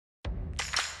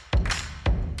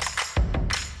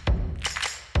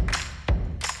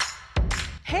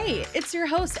Hey, it's your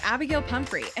host, Abigail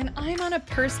Pumphrey, and I'm on a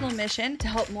personal mission to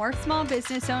help more small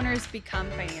business owners become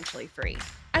financially free.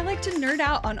 I like to nerd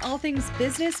out on all things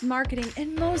business, marketing,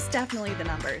 and most definitely the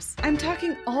numbers. I'm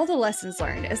talking all the lessons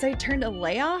learned as I turned a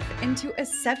layoff into a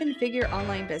 7-figure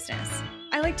online business.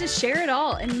 I like to share it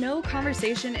all, and no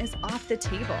conversation is off the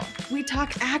table. We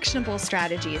talk actionable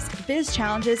strategies, biz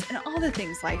challenges, and all the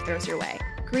things life throws your way.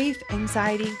 Grief,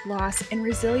 anxiety, loss, and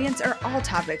resilience are all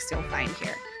topics you'll find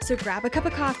here. So grab a cup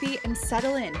of coffee and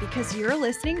settle in because you're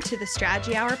listening to the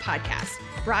Strategy Hour podcast,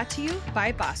 brought to you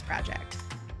by Boss Project.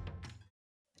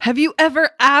 Have you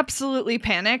ever absolutely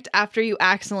panicked after you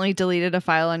accidentally deleted a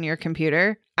file on your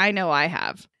computer? I know I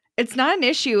have. It's not an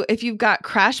issue if you've got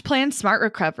CrashPlan Smart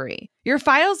Recovery. Your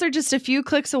files are just a few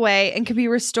clicks away and can be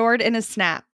restored in a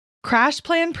snap.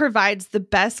 CrashPlan provides the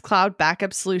best cloud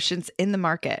backup solutions in the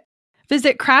market.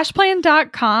 Visit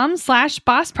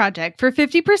crashplan.com/bossproject for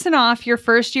 50% off your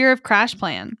first year of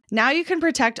CrashPlan. Now you can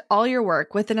protect all your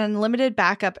work with an unlimited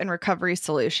backup and recovery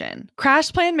solution.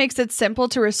 CrashPlan makes it simple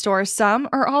to restore some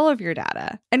or all of your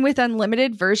data. And with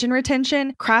unlimited version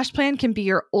retention, CrashPlan can be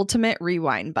your ultimate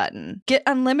rewind button. Get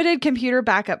unlimited computer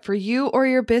backup for you or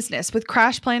your business with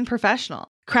CrashPlan Professional.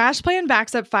 CrashPlan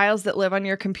backs up files that live on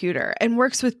your computer and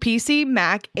works with PC,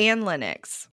 Mac, and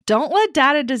Linux. Don't let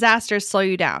data disasters slow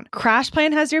you down.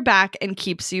 CrashPlan has your back and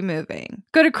keeps you moving.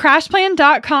 Go to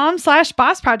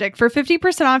crashplan.com/bossproject for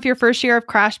 50% off your first year of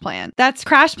CrashPlan. That's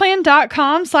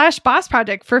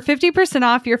crashplan.com/bossproject for 50%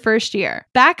 off your first year.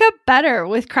 Back up better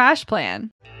with CrashPlan.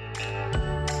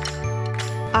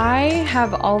 I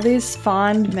have all these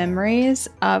fond memories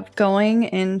of going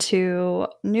into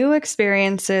new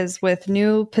experiences with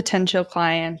new potential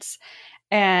clients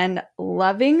and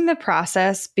loving the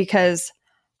process because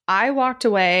I walked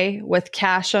away with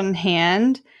cash on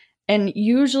hand and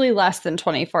usually less than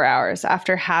 24 hours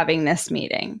after having this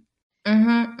meeting.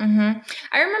 I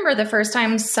remember the first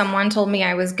time someone told me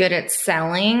I was good at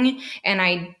selling and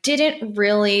I didn't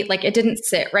really, it didn't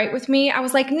sit right with me. I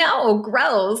was like, no,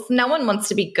 gross. No one wants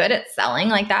to be good at selling.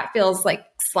 That feels like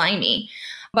slimy.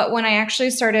 But when I actually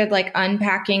started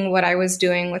unpacking what I was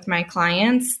doing with my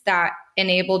clients, that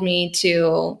enabled me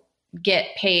to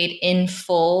get paid in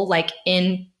full,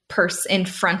 in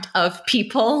front of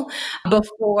people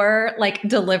before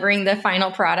delivering the final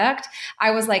product.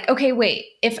 I was like, okay, wait,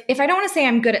 if I don't want to say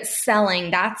I'm good at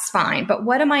selling, that's fine. But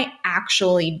what am I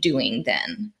actually doing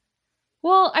then?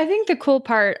 Well, I think the cool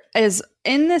part is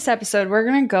in this episode, we're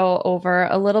going to go over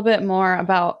a little bit more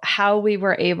about how we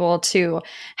were able to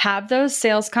have those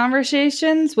sales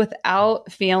conversations without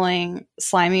feeling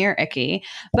slimy or icky,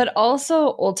 but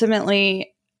also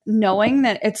ultimately knowing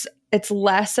that it's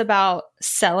less about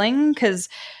selling because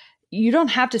you don't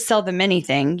have to sell them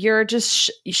anything. You're just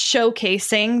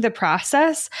showcasing the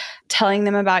process, telling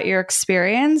them about your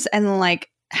experience and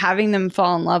having them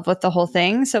fall in love with the whole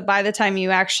thing. So by the time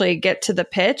you actually get to the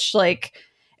pitch,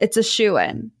 it's a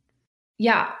shoo-in.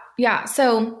 Yeah.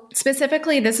 So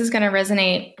specifically, this is going to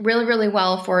resonate really, really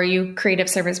well for you creative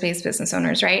service-based business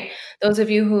owners, right? Those of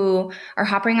you who are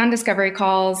hopping on discovery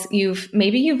calls,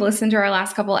 maybe you've listened to our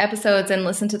last couple episodes and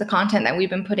listened to the content that we've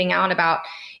been putting out about,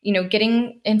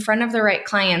 getting in front of the right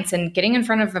clients and getting in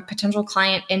front of a potential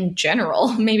client in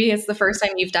general. Maybe it's the first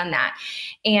time you've done that.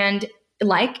 And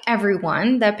like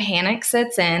everyone, the panic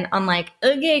sets in on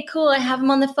okay, cool, I have them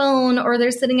on the phone or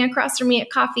they're sitting across from me at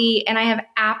coffee and I have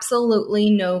absolutely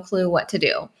no clue what to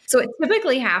do. So it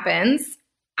typically happens.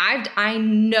 I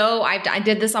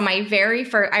did this on my very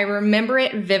first, I remember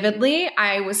it vividly.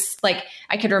 I was I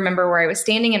could remember where I was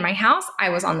standing in my house. I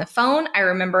was on the phone. I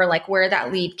remember where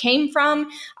that lead came from.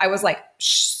 I was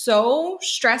so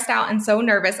stressed out and so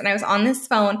nervous. And I was on this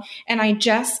phone and I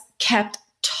just kept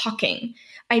talking.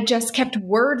 I just kept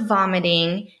word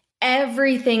vomiting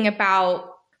everything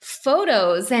about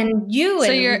photos and you.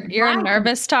 So you're a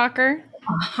nervous talker?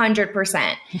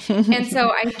 100%. And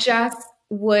so I just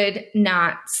would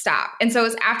not stop. And so it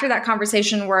was after that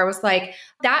conversation where I was like,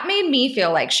 that made me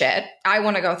feel like shit. I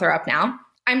want to go throw up now.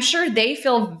 I'm sure they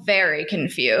feel very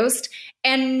confused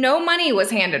and no money was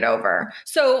handed over.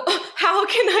 So how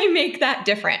can I make that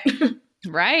different?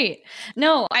 Right.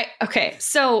 No, okay.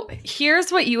 So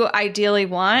here's what you ideally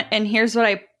want. And here's what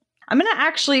I'm going to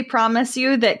actually promise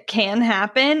you that can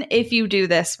happen if you do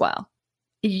this well.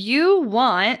 You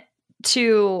want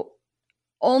to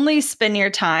only spend your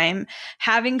time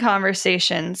having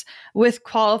conversations with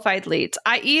qualified leads,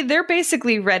 i.e., they're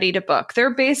basically ready to book.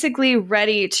 They're basically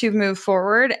ready to move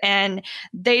forward, and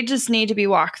they just need to be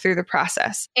walked through the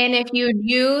process. And if you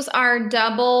use our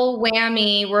double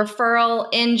whammy referral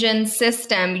engine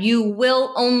system, you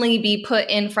will only be put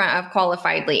in front of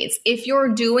qualified leads. If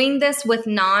you're doing this with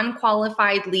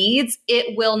non-qualified leads,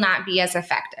 it will not be as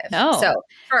effective. No. So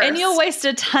first, and you'll waste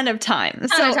a ton of time.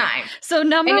 So and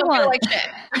number you'll one, feel like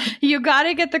shit. you got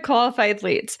to get the qualified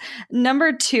leads.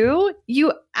 Number two,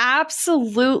 you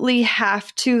absolutely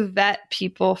have to vet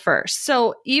people first.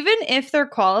 So even if they're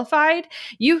qualified,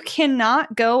 you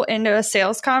cannot go into a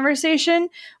sales conversation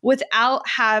without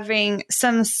having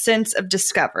some sense of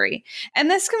discovery. And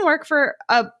this can work for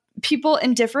people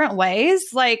in different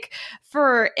ways. Like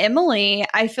for Emily,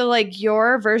 I feel like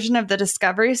your version of the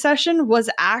discovery session was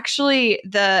actually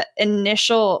the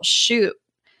initial shoot.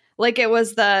 Like it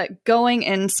was the going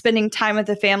and spending time with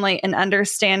the family and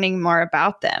understanding more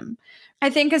about them. I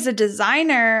think as a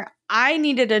designer, I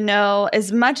needed to know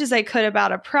as much as I could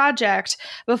about a project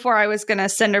before I was going to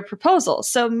send a proposal.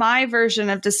 So my version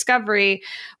of discovery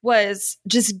was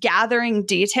just gathering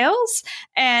details.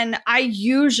 And I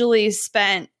usually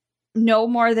spent no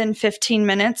more than 15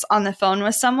 minutes on the phone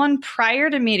with someone prior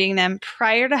to meeting them,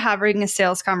 prior to having a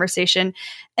sales conversation.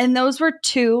 And those were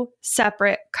two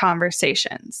separate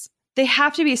conversations. They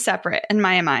have to be separate in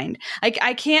my mind. Like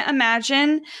I can't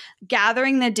imagine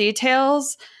gathering the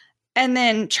details and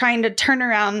then trying to turn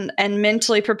around and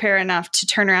mentally prepare enough to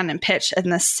turn around and pitch in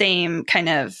the same kind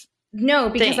of No,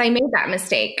 because thing. I made that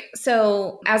mistake.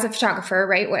 So as a photographer,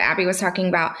 right, what Abby was talking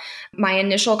about, my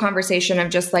initial conversation of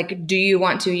just like, do you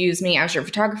want to use me as your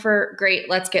photographer? Great,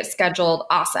 let's get scheduled.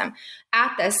 Awesome.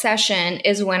 At the session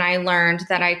is when I learned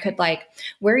that I could like,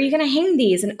 where are you going to hang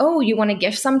these? And oh, you want to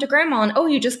gift some to grandma? And oh,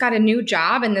 you just got a new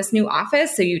job in this new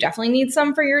office, so you definitely need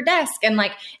some for your desk. And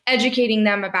like educating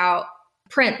them about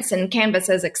prints and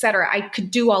canvases, et cetera. I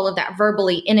could do all of that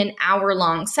verbally in an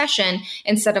hour-long session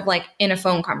instead of like in a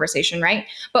phone conversation, right?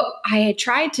 But I had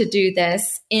tried to do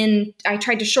this I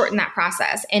tried to shorten that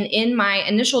process. And in my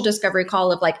initial discovery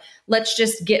call of like, let's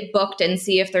just get booked and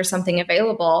see if there's something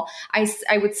available,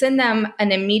 I would send them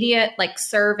an immediate like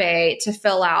survey to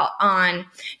fill out on,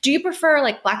 do you prefer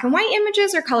like black and white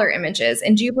images or color images?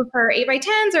 And do you prefer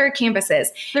 8x10s or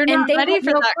canvases? They're not ready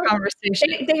for that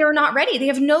conversation. They are not ready. They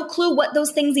have no clue what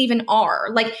those things even are.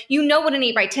 Like, you know what an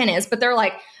 8x10 is, but they're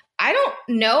like, I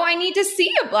don't know. I need to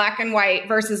see a black and white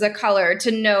versus a color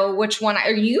to know which one, or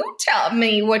you tell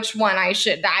me which one I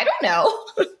should. I don't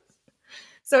know.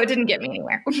 So it didn't get me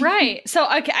anywhere. Right. So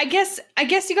okay, I guess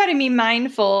you got to be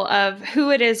mindful of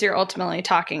who it is you're ultimately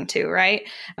talking to, right?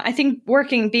 I think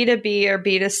working B2B or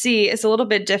B2C is a little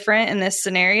bit different in this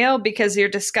scenario because your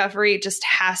discovery just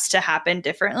has to happen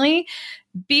differently.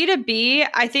 B2B,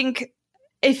 I think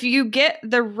if you get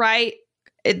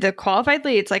the qualified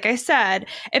leads, like I said,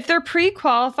 if they're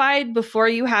pre-qualified before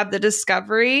you have the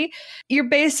discovery, you're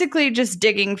basically just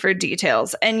digging for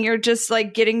details and you're just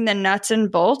like getting the nuts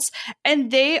and bolts, and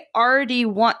they already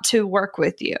want to work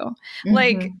with you. Mm-hmm.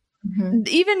 Like,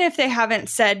 even if they haven't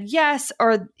said yes,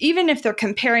 or even if they're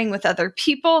comparing with other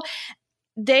people,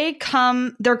 they're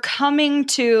coming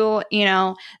to,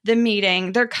 the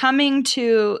meeting, they're coming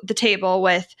to the table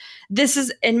with, this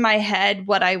is in my head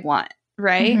what I want.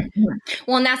 Right. Mm-hmm.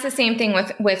 Well, and that's the same thing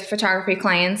with photography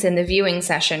clients in the viewing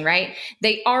session, right?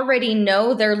 They already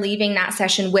know they're leaving that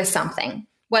session with something,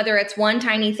 whether it's one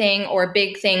tiny thing or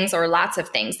big things or lots of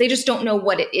things. They just don't know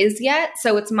what it is yet.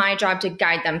 So it's my job to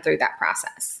guide them through that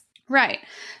process. Right.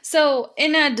 So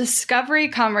in a discovery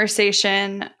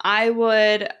conversation, I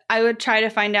would try to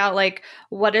find out, like,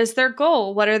 what is their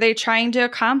goal? What are they trying to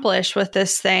accomplish with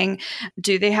this thing?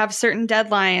 Do they have certain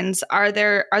deadlines? Are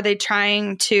they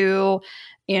trying to,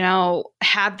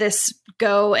 have this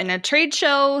go in a trade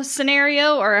show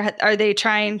scenario, or are they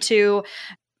trying to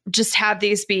just have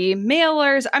these be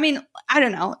mailers? I mean, I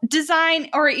don't know, design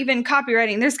or even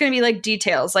copywriting. There's going to be like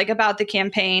details like about the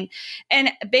campaign.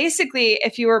 And basically,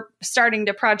 if you were starting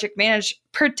to project manage,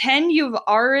 pretend you've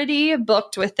already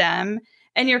booked with them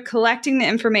and you're collecting the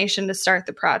information to start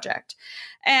the project.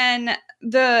 And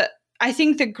I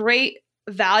think the great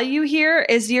value here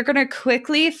is you're going to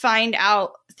quickly find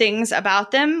out things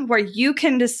about them where you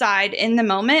can decide in the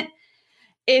moment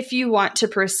if you want to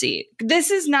proceed.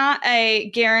 This is not a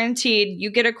guaranteed,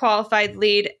 you get a qualified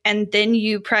lead and then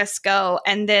you press go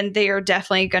and then they are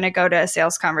definitely going to go to a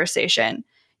sales conversation.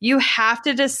 You have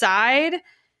to decide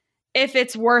if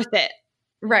it's worth it.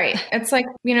 Right. It's like,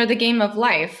 the game of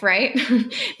life, right?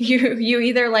 You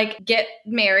either like get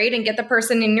married and get the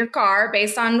person in your car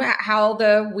based on how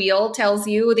the wheel tells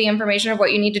you the information of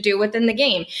what you need to do within the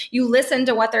game. You listen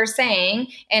to what they're saying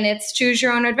and it's choose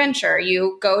your own adventure.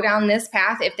 You go down this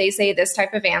path if they say this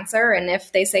type of answer, and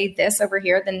if they say this over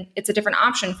here, then it's a different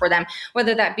option for them,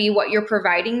 whether that be what you're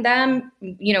providing them,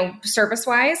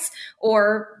 service-wise,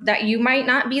 or that you might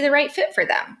not be the right fit for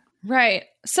them. Right.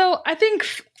 So I think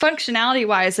functionality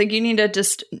wise, like you need to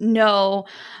just know,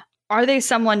 are they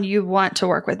someone you want to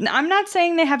work with? Now, I'm not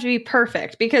saying they have to be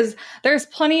perfect, because there's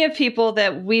plenty of people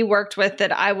that we worked with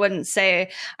that I wouldn't say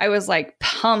I was like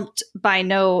pumped by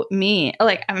me.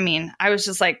 Like, I mean, I was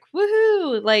just like,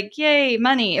 woohoo, like, yay,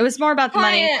 money. It was more about the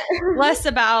money, less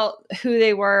about who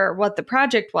they were, what the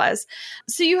project was.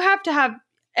 So you have to have,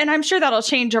 and I'm sure that'll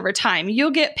change over time. You'll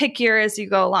get pickier as you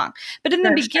go along. But in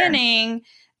the beginning,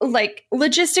 like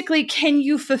logistically, can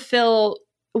you fulfill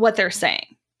what they're saying?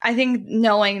 I think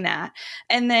knowing that.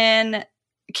 And then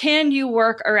can you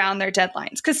work around their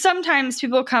deadlines? Because sometimes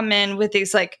people come in with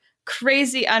these like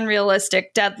crazy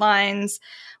unrealistic deadlines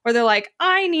where they're like,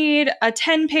 I need a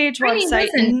 10-page website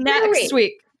next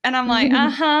week. And I'm like,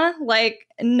 like,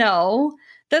 no.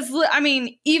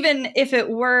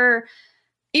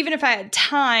 Even if I had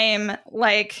time,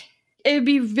 like, it would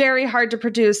be very hard to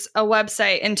produce a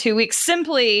website in 2 weeks,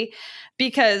 simply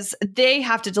because they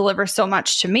have to deliver so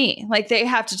much to me. Like, they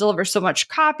have to deliver so much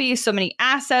copy, so many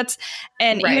assets.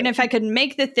 And even if I could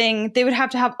make the thing, they would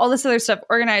have to have all this other stuff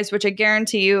organized, which I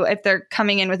guarantee you, if they're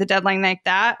coming in with a deadline like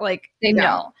that, like,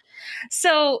 no.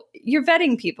 So you're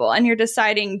vetting people and you're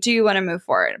deciding, do you want to move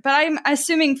forward? But I'm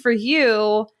assuming for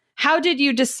you, how did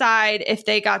you decide if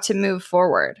they got to move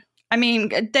forward? I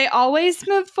mean, they always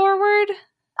move forward?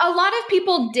 A lot of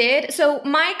people did. So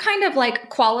my kind of like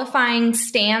qualifying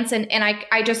stance, and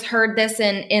I just heard this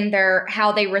in their,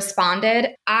 how they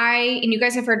responded. And you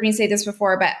guys have heard me say this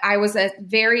before, but I was a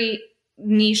very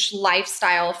niche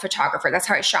lifestyle photographer. That's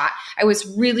how I shot. I was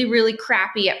really, really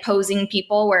crappy at posing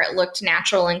people where it looked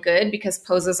natural and good, because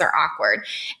poses are awkward.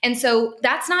 And so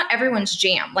that's not everyone's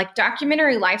jam. Like,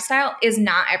 documentary lifestyle is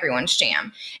not everyone's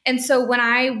jam. And so when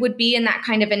I would be in that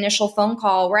kind of initial phone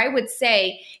call where I would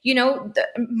say,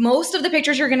 most of the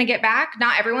pictures you're going to get back,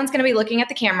 not everyone's going to be looking at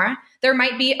the camera. There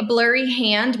might be a blurry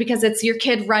hand because it's your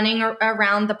kid running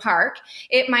around the park.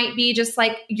 It might be just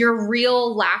like your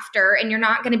real laughter, and you're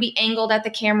not going to be angled at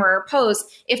the camera or pose.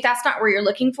 If that's not where you're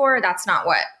looking for, that's not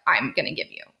what I'm going to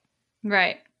give you.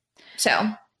 Right. So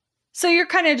you're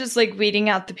kind of just like weeding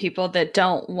out the people that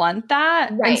don't want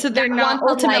that. Right. And so they're not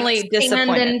ultimately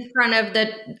disappointed. Stand in front of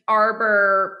the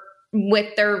arbor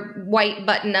with their white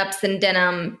button-ups and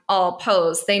denim all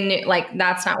posed. They knew, like,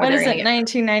 that's not what they're going to get.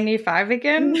 1995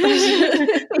 again?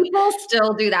 People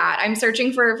still do that. I'm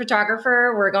searching for a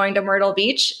photographer. We're going to Myrtle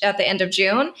Beach at the end of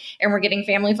June, and we're getting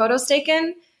family photos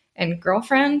taken. And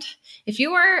girlfriend, if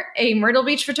you are a Myrtle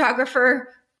Beach photographer,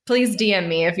 please DM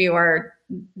me if you are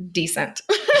decent.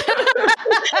 At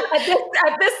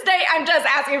this state, I'm just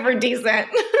asking for decent.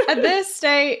 At this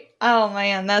state, oh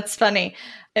man, that's funny.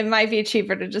 It might be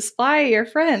cheaper to just fly your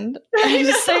friend and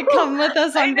just say, come with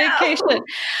us on vacation.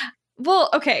 Well,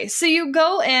 okay. So you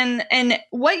go in, and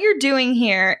what you're doing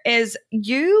here is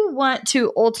you want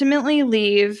to ultimately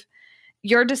leave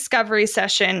your discovery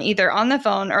session either on the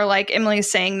phone or, like Emily's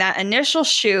saying, that initial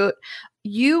shoot.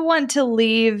 You want to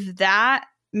leave that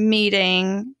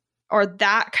meeting or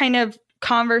that kind of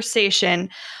conversation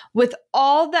with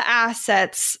all the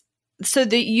assets so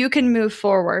that you can move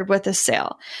forward with a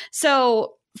sale.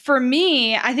 So for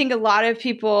me, I think a lot of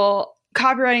people,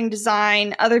 copywriting,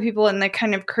 design, other people in the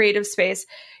kind of creative space,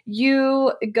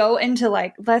 you go into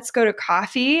like, let's go to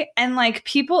coffee, and like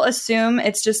people assume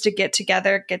it's just a get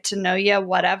together, get to know you,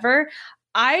 whatever.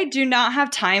 I do not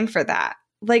have time for that.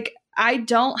 Like, I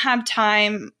don't have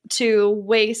time to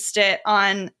waste it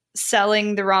on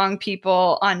selling the wrong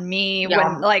people on me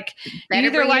when like you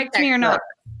either liked me or not.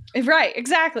 Right,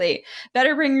 exactly.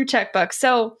 Better bring your checkbook.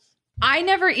 So I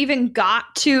never even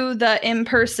got to the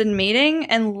in-person meeting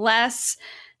unless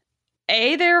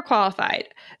A, they were qualified.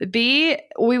 B,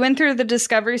 we went through the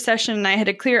discovery session and I had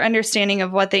a clear understanding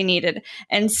of what they needed.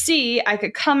 And C, I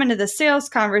could come into the sales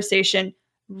conversation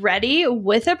ready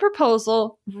with a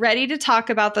proposal, ready to talk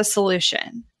about the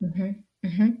solution.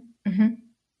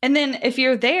 And then if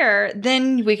you're there,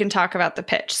 then we can talk about the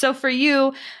pitch. So for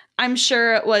you, I'm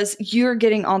sure it was you're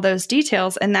getting all those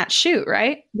details in that shoot,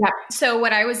 right? Yeah. So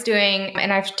what I was doing,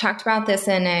 and I've talked about this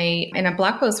in a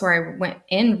blog post where I went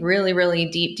in really, really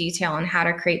deep detail on how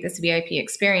to create this VIP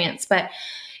experience. But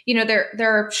there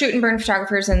are shoot and burn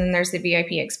photographers, and then there's the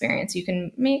VIP experience. You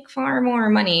can make far more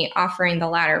money offering the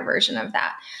latter version of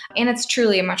that. And it's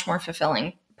truly a much more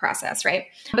fulfilling process, right?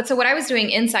 But so what I was doing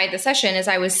inside the session is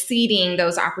I was seeding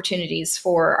those opportunities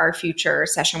for our future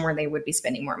session where they would be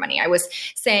spending more money. I was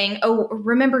saying, oh,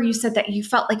 remember you said that you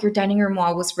felt like your dining room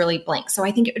wall was really blank. So I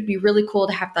think it would be really cool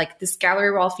to have like this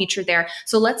gallery wall feature there.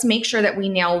 So let's make sure that we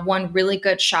nail one really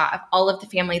good shot of all of the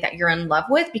family that you're in love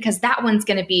with, because that one's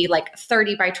going to be like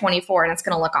 30 by 24 and it's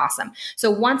going to look awesome.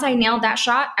 So once I nailed that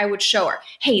shot, I would show her,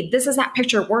 hey, this is that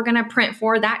picture we're going to print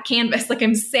for that canvas. Like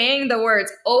I'm saying the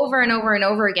words over and over and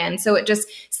over again. So it just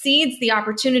seeds the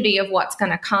opportunity of what's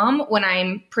going to come when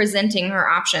I'm presenting her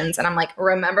options. And I'm like,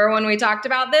 remember when we talked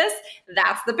about this?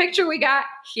 That's the picture we got.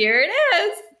 Here it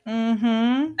is.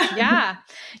 Mm-hmm. Yeah.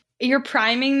 You're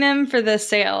priming them for the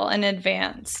sale in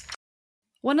advance.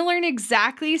 Want to learn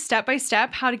exactly step by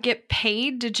step how to get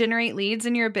paid to generate leads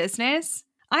in your business?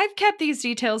 I've kept these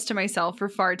details to myself for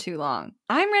far too long.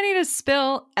 I'm ready to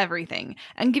spill everything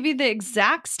and give you the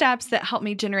exact steps that help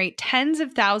me generate tens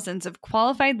of thousands of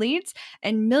qualified leads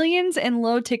and millions in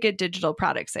low-ticket digital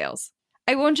product sales.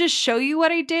 I won't just show you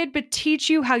what I did, but teach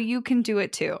you how you can do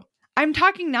it too. I'm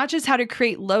talking not just how to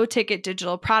create low-ticket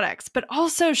digital products, but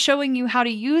also showing you how to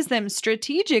use them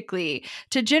strategically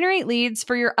to generate leads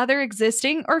for your other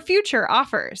existing or future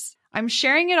offers. I'm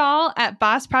sharing it all at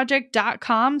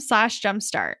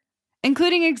bossproject.com/jumpstart,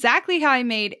 including exactly how I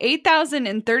made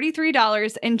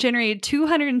 $8,033 and generated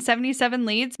 277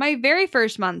 leads my very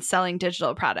first month selling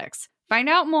digital products. Find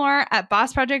out more at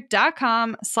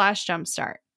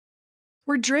bossproject.com/jumpstart.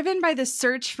 We're driven by the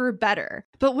search for better,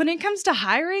 but when it comes to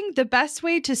hiring, the best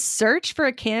way to search for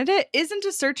a candidate isn't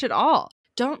to search at all.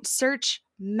 Don't search,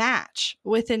 match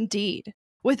with Indeed.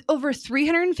 With over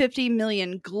 350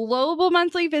 million global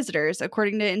monthly visitors,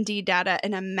 according to Indeed data,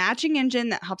 and a matching engine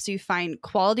that helps you find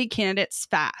quality candidates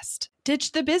fast.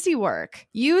 Ditch the busy work.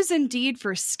 Use Indeed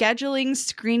for scheduling,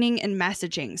 screening, and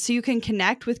messaging so you can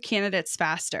connect with candidates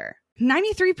faster.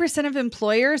 93% of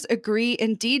employers agree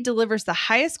Indeed delivers the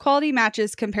highest quality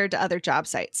matches compared to other job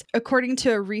sites, according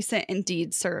to a recent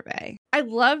Indeed survey. I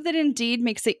love that Indeed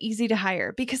makes it easy to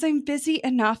hire because I'm busy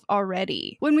enough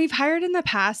already. When we've hired in the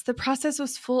past, the process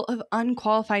was full of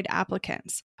unqualified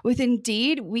applicants. With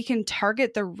Indeed, we can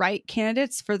target the right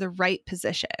candidates for the right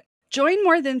position. Join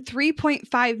more than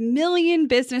 3.5 million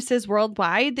businesses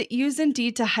worldwide that use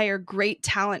Indeed to hire great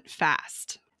talent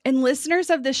fast. And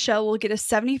listeners of this show will get a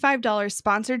 $75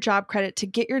 sponsored job credit to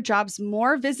get your jobs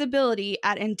more visibility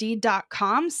at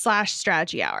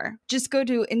Indeed.com/Strategy Hour. Just go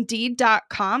to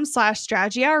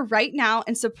Indeed.com/Strategy Hour right now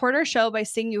and support our show by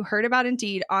saying you heard about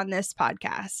Indeed on this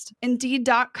podcast.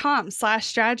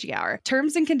 Indeed.com/Strategy Hour.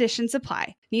 Terms and conditions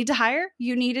apply. Need to hire?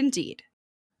 You need Indeed.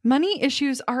 Money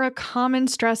issues are a common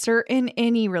stressor in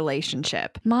any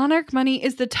relationship. Monarch Money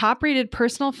is the top-rated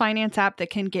personal finance app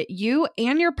that can get you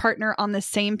and your partner on the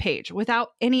same page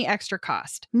without any extra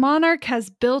cost. Monarch has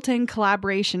built-in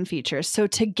collaboration features, so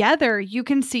together you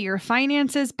can see your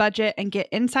finances, budget, and get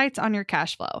insights on your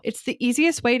cash flow. It's the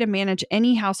easiest way to manage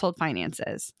any household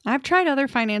finances. I've tried other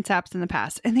finance apps in the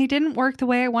past, and they didn't work the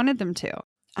way I wanted them to.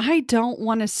 I don't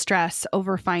want to stress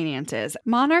over finances.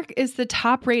 Monarch is the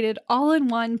top-rated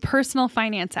all-in-one personal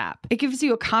finance app. It gives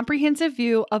you a comprehensive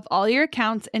view of all your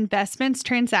accounts, investments,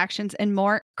 transactions, and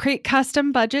more. Create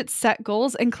custom budgets, set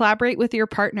goals, and collaborate with your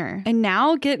partner. And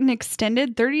now get an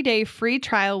extended 30-day free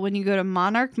trial when you go to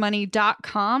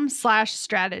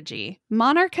monarchmoney.com/strategy.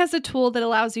 Monarch has a tool that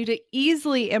allows you to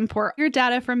easily import your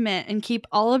data from Mint and keep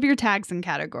all of your tags and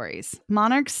categories.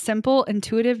 Monarch's simple,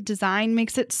 intuitive design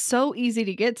makes it so easy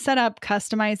to get set up,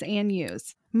 customize, and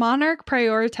use. Monarch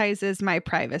prioritizes my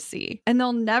privacy, and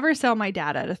they'll never sell my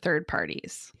data to third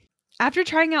parties. After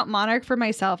trying out Monarch for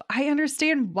myself, I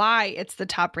understand why it's the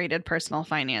top-rated personal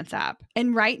finance app.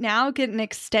 And right now, get an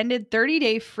extended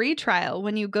 30-day free trial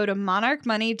when you go to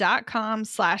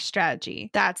monarchmoney.com/strategy.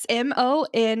 That's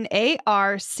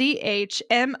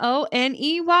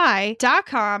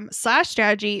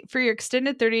monarchmoney.com/strategy for your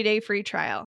extended 30-day free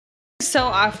trial. So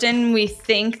often we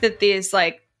think that these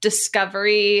the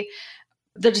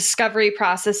discovery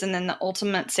process and then the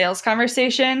ultimate sales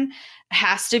conversation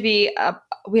has to be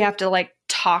we have to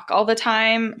talk all the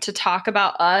time to talk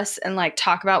about us and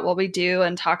talk about what we do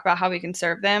and talk about how we can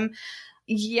serve them.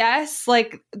 Yes,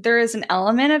 there is an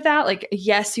element of that.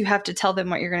 Yes, you have to tell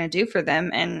them what you're going to do for them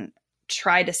and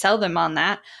try to sell them on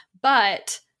that.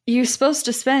 But you're supposed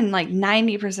to spend like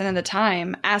 90% of the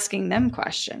time asking them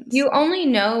questions. You only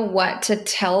know what to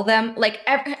tell them. Like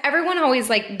everyone always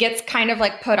like gets kind of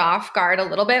like put off guard a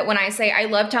little bit when I say I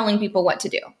love telling people what to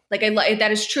do. Like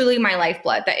that is truly my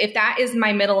lifeblood. That if that is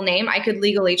my middle name, I could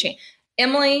legally change.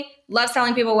 Emily loves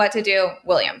telling people what to do.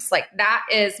 Williams, like that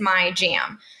is my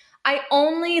jam. I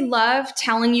only love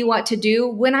telling you what to do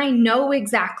when I know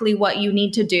exactly what you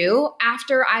need to do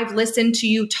after I've listened to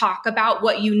you talk about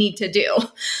what you need to do.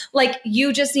 Like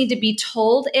you just need to be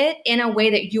told it in a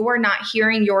way that you are not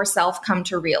hearing yourself come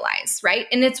to realize, right?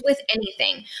 And it's with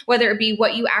anything, whether it be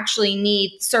what you actually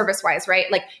need service-wise,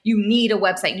 right? Like you need a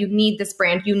website, you need this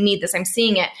brand, you need this, I'm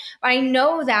seeing it. But I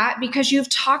know that because you've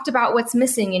talked about what's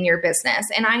missing in your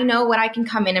business and I know what I can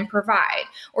come in and provide,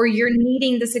 or you're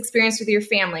needing this experience with your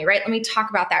family, right? Let me talk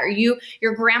about that. Or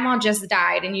your grandma just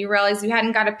died and you realize you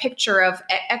hadn't got a picture of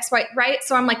X, Y, right?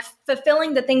 So I'm like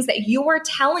fulfilling the things that you are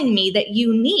telling me that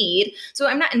you need. So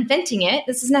I'm not inventing it.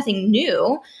 This is nothing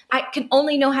new. I can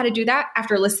only know how to do that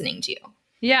after listening to you.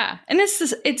 Yeah. And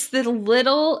it's the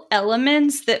little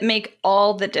elements that make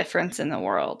all the difference in the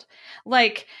world.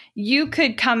 Like you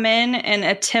could come in and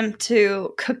attempt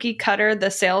to cookie cutter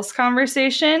the sales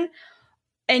conversation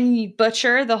and you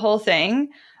butcher the whole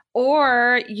thing.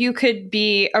 Or you could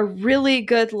be a really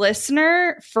good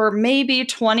listener for maybe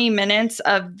 20 minutes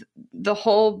of the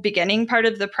whole beginning part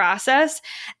of the process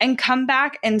and come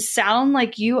back and sound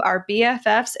like you are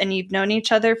BFFs and you've known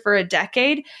each other for a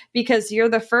decade because you're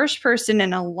the first person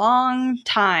in a long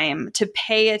time to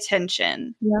pay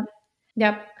attention. Yeah.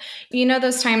 Yep. You know,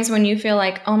 those times when you feel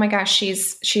like, oh my gosh,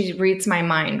 she reads my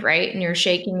mind, right? And you're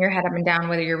shaking your head up and down,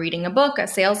 whether you're reading a book, a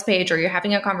sales page, or you're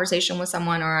having a conversation with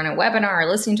someone or on a webinar or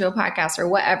listening to a podcast or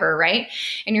whatever, right?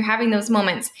 And you're having those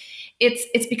moments.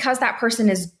 It's because that person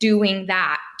is doing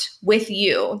that with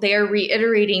you. They are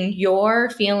reiterating your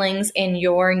feelings and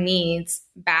your needs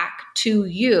back to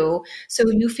you so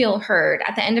you feel heard.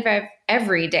 At the end of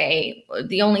every day,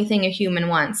 the only thing a human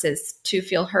wants is to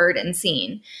feel heard and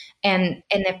seen. And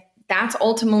if that's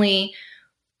ultimately,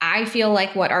 I feel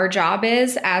like what our job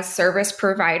is as service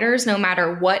providers, no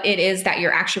matter what it is that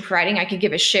you're actually providing, I could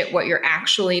give a shit what you're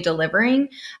actually delivering.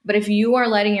 But if you are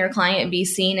letting your client be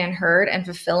seen and heard and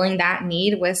fulfilling that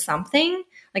need with something,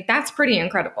 like that's pretty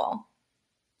incredible.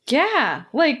 Yeah.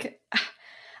 Like,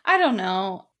 I don't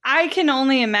know. I can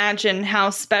only imagine how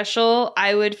special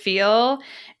I would feel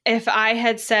if I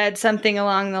had said something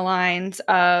along the lines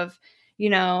of, you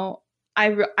know,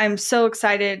 I'm so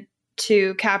excited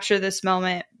to capture this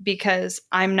moment because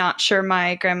I'm not sure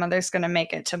my grandmother's going to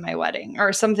make it to my wedding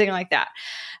or something like that.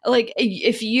 Like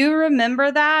if you remember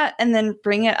that and then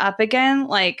bring it up again,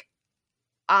 like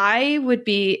I would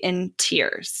be in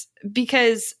tears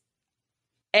because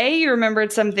you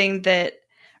remembered something that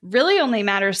really only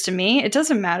matters to me. It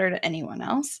doesn't matter to anyone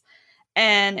else.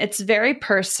 And it's very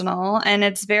personal and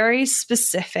it's very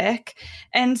specific.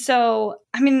 And so,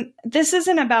 I mean, this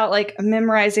isn't about like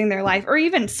memorizing their life or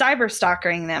even cyber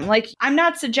stalking them. Like, I'm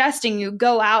not suggesting you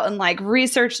go out and like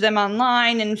research them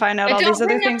online and find out all these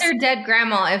other things. Don't bring up their dead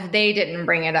grandma if they didn't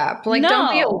bring it up. Like,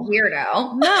 don't be a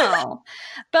weirdo. No.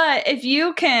 But if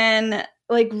you can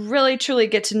like really truly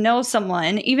get to know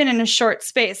someone, even in a short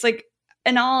space, like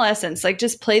in all essence, like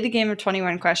just play the game of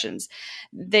 21 questions.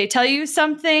 They tell you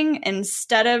something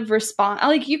instead of respond.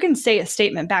 Like you can say a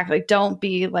statement back. Like don't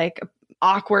be like an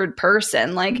awkward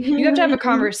person. Like you have to have a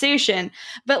conversation,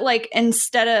 but like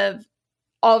instead of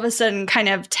all of a sudden kind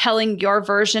of telling your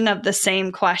version of the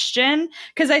same question,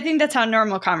 because I think that's how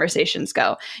normal conversations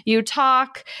go. You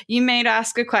talk, you may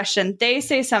ask a question, they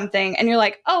say something, and you're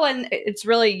like, oh, and it's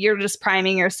really, you're just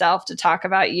priming yourself to talk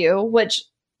about you, which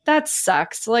that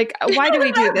sucks. Like, why do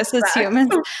we do this as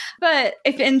humans? But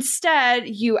if instead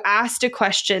you asked a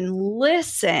question,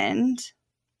 listened,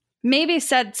 maybe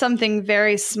said something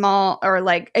very small or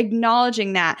like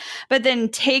acknowledging that, but then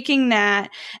taking that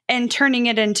and turning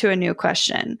it into a new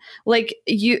question, like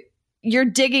you're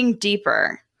digging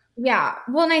deeper. Yeah.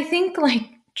 Well, and I think like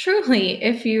truly,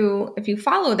 if you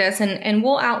follow this and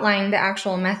we'll outline the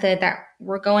actual method that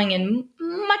we're going in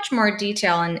much more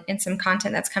detail and in some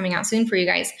content that's coming out soon for you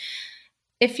guys.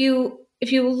 If you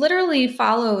literally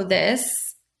follow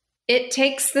this, it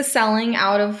takes the selling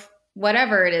out of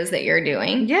whatever it is that you're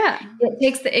doing. Yeah. It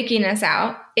takes the ickiness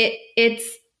out. It's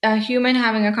a human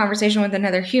having a conversation with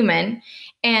another human.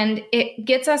 And it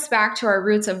gets us back to our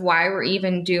roots of why we're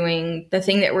even doing the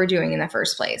thing that we're doing in the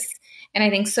first place. And I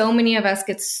think so many of us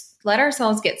let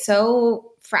ourselves get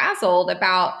so frazzled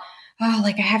about, oh,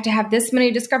 like I have to have this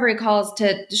many discovery calls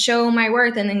to show my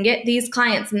worth and then get these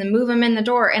clients and then move them in the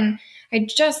door. And I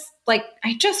just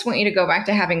want you to go back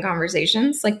to having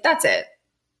conversations. Like, that's it.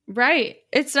 Right.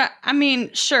 It's not, I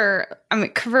mean, sure. I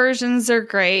mean, conversions are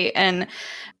great and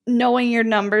knowing your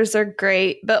numbers are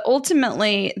great, but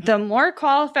ultimately, the more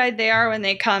qualified they are when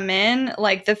they come in,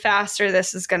 like the faster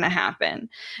this is going to happen.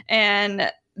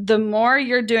 And the more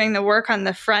you're doing the work on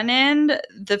the front end,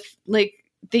 the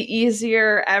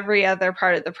easier every other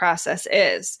part of the process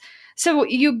is. So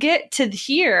you get to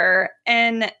here,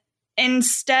 and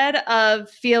instead of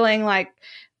feeling like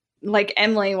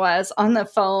Emily was on the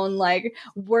phone, like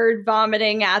word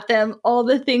vomiting at them, all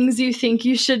the things you think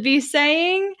you should be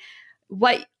saying,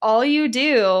 what all you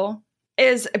do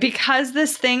is, because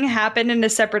this thing happened in a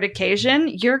separate occasion,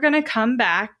 you're going to come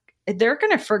back. They're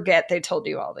going to forget they told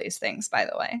you all these things, by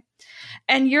the way.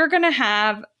 And you're going to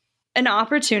have an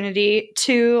opportunity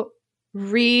to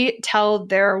retell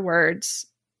their words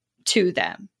to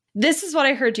them. This is what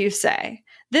I heard you say.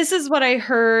 This is what I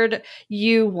heard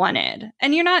you wanted.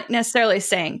 And you're not necessarily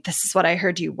saying, this is what I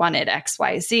heard you wanted,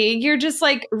 XYZ. You're just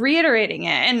like reiterating it.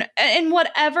 And in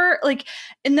whatever, like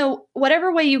in the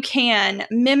whatever way you can,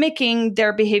 mimicking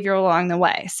their behavior along the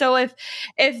way. So if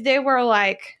they were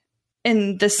like,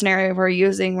 in the scenario we're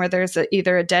using where there's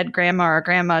either a dead grandma or a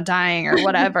grandma dying or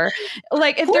whatever,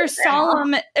 like if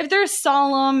they're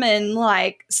solemn and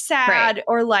like sad, right,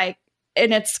 or like,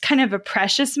 and it's kind of a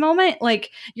precious moment,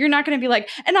 like you're not going to be like,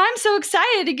 and I'm so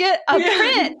excited to get a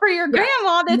print for your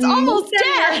grandma that's almost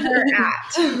dead.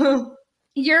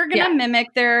 You're going to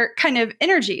mimic their kind of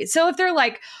energy. So if they're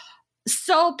like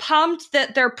so pumped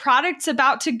that their product's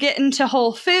about to get into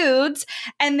Whole Foods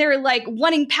and they're like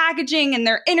wanting packaging and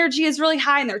their energy is really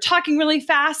high and they're talking really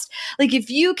fast, like if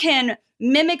you can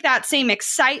mimic that same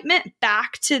excitement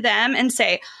back to them and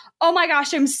say, oh my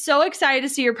gosh, I'm so excited to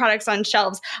see your products on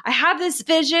shelves. I have this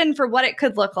vision for what it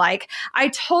could look like. I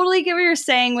totally get what you're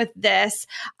saying with this.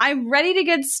 I'm ready to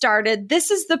get started.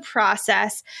 This is the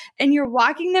process. And you're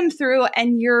walking them through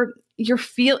and you're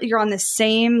on the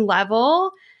same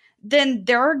level, then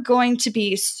they're going to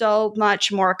be so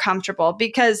much more comfortable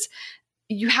because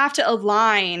you have to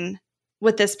align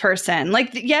with this person.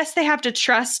 Like, yes, they have to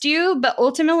trust you, but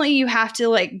ultimately you have to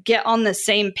like get on the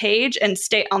same page and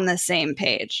stay on the same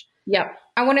page. Yep.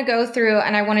 I want to go through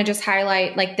and I want to just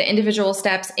highlight like the individual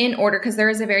steps in order, because there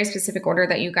is a very specific order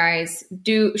that you guys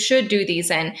should do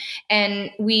these in. And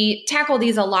we tackle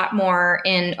these a lot more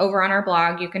over on our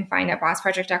blog. You can find at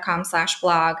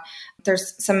bossproject.com/blog.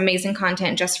 There's some amazing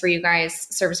content just for you guys,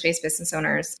 service-based business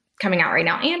owners, coming out right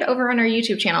now, and over on our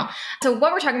YouTube channel. So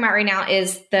what we're talking about right now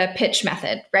is the pitch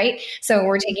method, right? So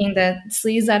we're taking the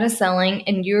sleaze out of selling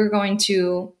and you're going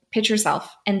to pitch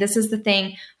yourself. And this is the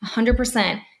thing,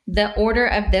 100%. The order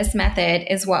of this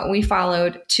method is what we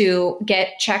followed to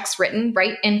get checks written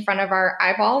right in front of our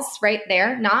eyeballs, right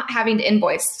there, not having to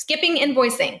invoice, skipping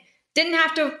invoicing. Didn't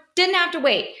have to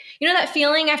wait. You know that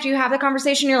feeling after you have the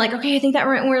conversation, you're like, okay, I think that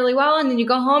went really well. And then you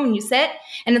go home and you sit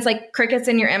and it's like crickets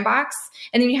in your inbox.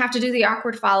 And then you have to do the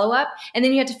awkward follow-up. And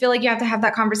then you have to feel like you have to have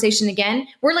that conversation again.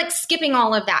 We're like skipping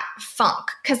all of that funk.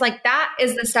 Cause like that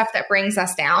is the stuff that brings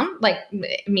us down. Like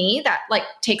me, that like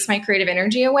takes my creative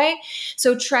energy away.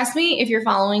 So trust me, if you're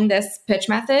following this pitch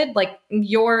method, like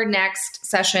your next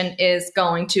session is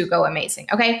going to go amazing.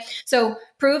 Okay. So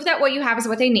prove that what you have is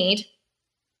what they need.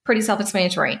 Pretty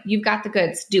self-explanatory. You've got the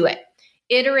goods. Do it.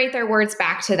 Iterate their words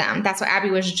back to them. That's what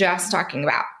Abby was just talking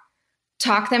about.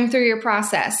 Talk them through your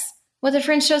process. What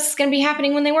difference is going to be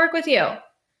happening when they work with you?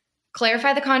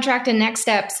 Clarify the contract and next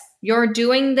steps. You're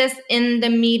doing this in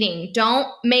the meeting.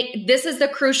 This is the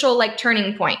crucial like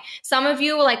turning point. Some of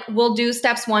you like will do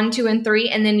steps 1, 2, and 3,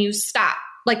 and then you stop.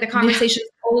 Like the conversation's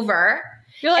over.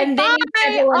 You're like, and then you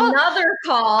schedule another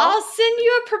call. I'll send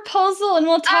you a proposal and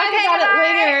we'll talk about it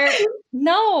later.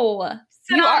 No.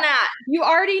 You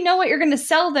already know what you're going to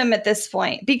sell them at this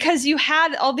point because you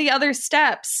had all the other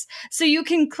steps. So you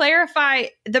can clarify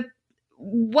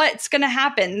what's going to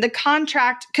happen. The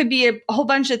contract could be a whole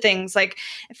bunch of things. Like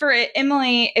for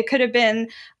Emily, it could have been,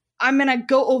 I'm going to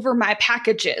go over my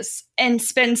packages and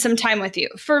spend some time with you.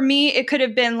 For me, it could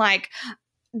have been like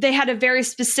they had a very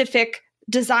specific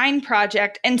design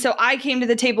project. And so I came to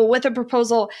the table with a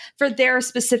proposal for their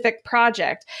specific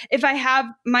project. If I have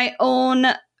my own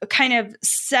kind of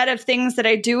set of things that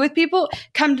I do with people,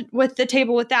 come with the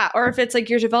table with that. Or if it's like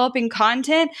you're developing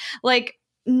content, like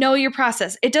know your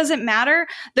process. It doesn't matter.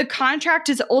 The contract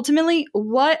is ultimately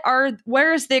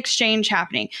where is the exchange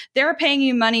happening? They're paying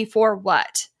you money for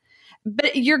what?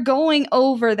 But you're going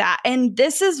over that. And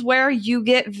this is where you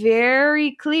get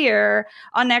very clear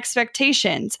on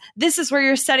expectations. This is where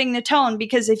you're setting the tone,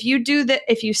 because if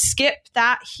you skip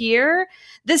that here,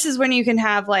 this is when you can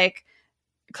have like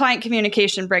client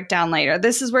communication break down later.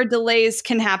 This is where delays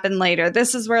can happen later.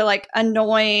 This is where like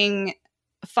annoying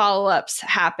follow-ups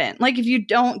happen. Like if you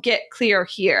don't get clear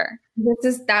here.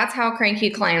 That's how cranky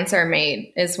clients are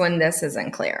made, is when this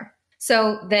isn't clear.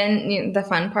 So then the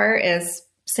fun part is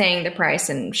saying the price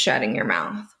and shutting your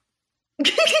mouth.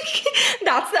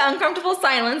 That's the uncomfortable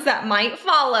silence that might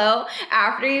follow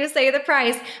after you say the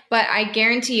price. But I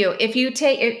guarantee you, if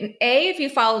you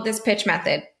follow this pitch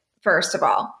method, first of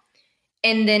all,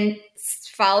 and then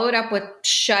follow it up with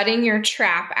shutting your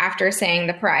trap after saying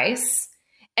the price.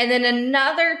 And then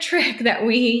another trick that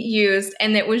we used,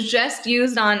 and it was just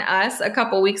used on us a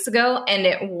couple weeks ago, and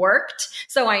it worked.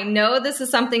 So I know this is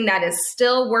something that is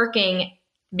still working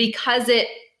because it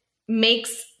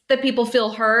makes the people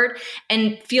feel heard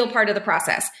and feel part of the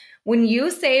process. When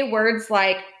you say words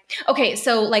like, okay,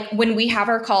 so like when we have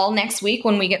our call next week,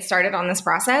 when we get started on this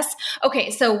process, okay,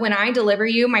 so when I deliver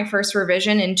you my first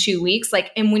revision in 2 weeks,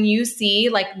 like, and when you see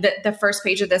like the first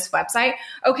page of this website,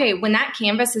 okay, when that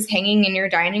canvas is hanging in your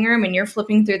dining room and you're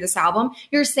flipping through this album,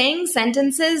 you're saying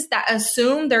sentences that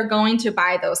assume they're going to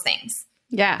buy those things.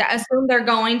 Yeah. That assume they're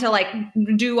going to like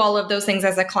do all of those things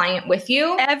as a client with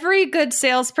you. Every good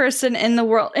salesperson in the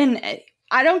world, and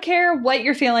I don't care what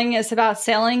your feeling is about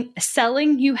selling,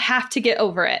 you have to get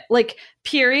over it. Like,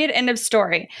 period, end of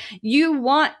story. You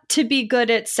want to be good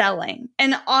at selling.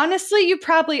 And honestly, you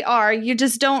probably are. You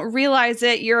just don't realize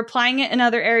it. You're applying it in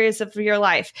other areas of your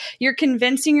life. You're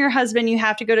convincing your husband you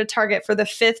have to go to Target for the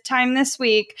 5th time this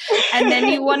week. And then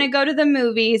you want to go to the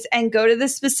movies and go to the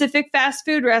specific fast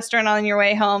food restaurant on your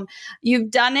way home.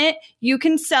 You've done it. You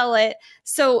can sell it.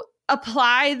 So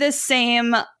apply the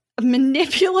same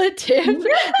manipulative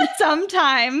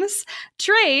sometimes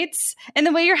traits and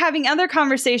the way you're having other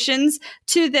conversations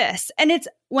to this. And it's,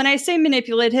 when I say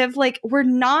manipulative, like, we're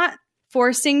not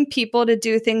forcing people to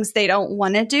do things they don't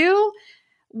want to do.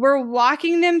 We're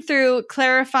walking them through,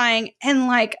 clarifying, and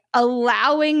like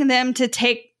allowing them to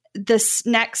take this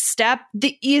next step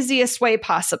the easiest way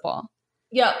possible.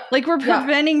 Yep. Like, we're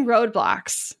preventing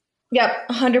roadblocks. Yep.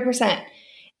 100%.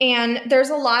 And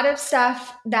there's a lot of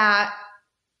stuff that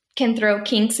can throw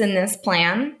kinks in this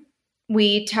plan.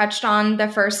 We touched on the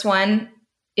first one.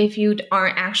 If you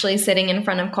aren't actually sitting in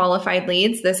front of qualified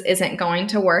leads, this isn't going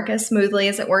to work as smoothly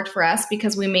as it worked for us,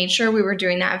 because we made sure we were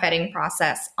doing that vetting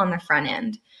process on the front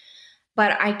end.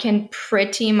 But I can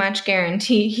pretty much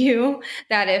guarantee you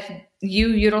that if you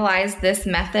utilize this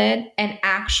method and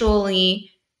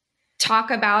actually talk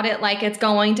about it like it's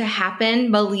going to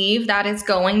happen, believe that it's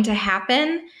going to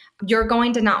happen, you're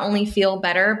going to not only feel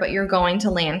better, but you're going to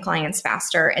land clients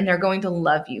faster, and they're going to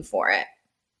love you for it.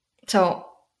 So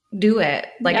do it.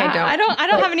 Like, yeah, I don't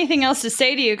have anything else to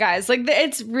say to you guys. Like,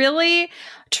 it's really,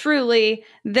 truly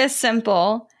this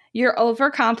simple. You're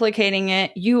overcomplicating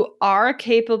it. You are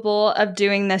capable of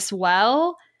doing this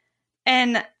well.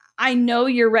 And I know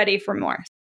you're ready for more.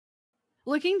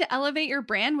 Looking to elevate your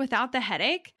brand without the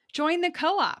headache? Join the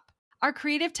Co-op, our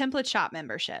creative template shop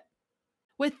membership.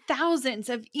 With thousands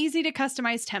of easy to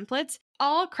customize templates,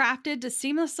 all crafted to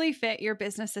seamlessly fit your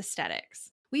business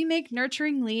aesthetics, we make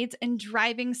nurturing leads and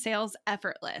driving sales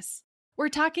effortless. We're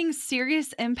talking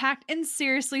serious impact and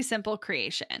seriously simple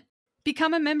creation.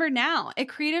 Become a member now at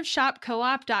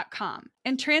creativeshopcoop.com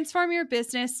and transform your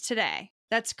business today.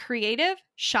 That's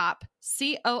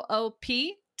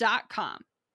creativeshopcoop.com.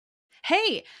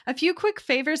 Hey, a few quick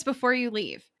favors before you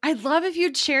leave. I'd love if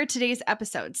you'd share today's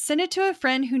episode, send it to a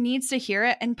friend who needs to hear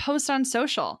it, and post on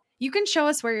social. You can show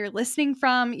us where you're listening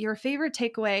from, your favorite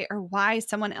takeaway, or why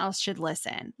someone else should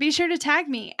listen. Be sure to tag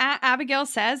me at Abigail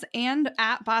Says and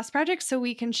at Boss Project so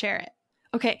we can share it.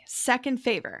 Okay, second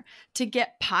favor, to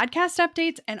get podcast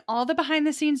updates and all the behind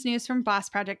the scenes news from Boss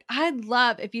Project, I'd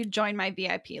love if you'd join my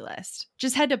VIP list.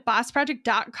 Just head to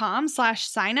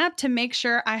bossproject.com/sign up to make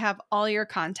sure I have all your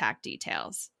contact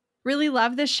details. Really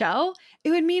love the show?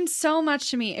 It would mean so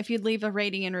much to me if you'd leave a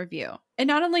rating and review. It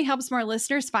not only helps more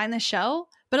listeners find the show,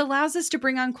 but allows us to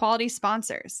bring on quality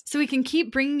sponsors so we can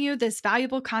keep bringing you this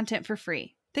valuable content for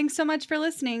free. Thanks so much for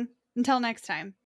listening. Until next time.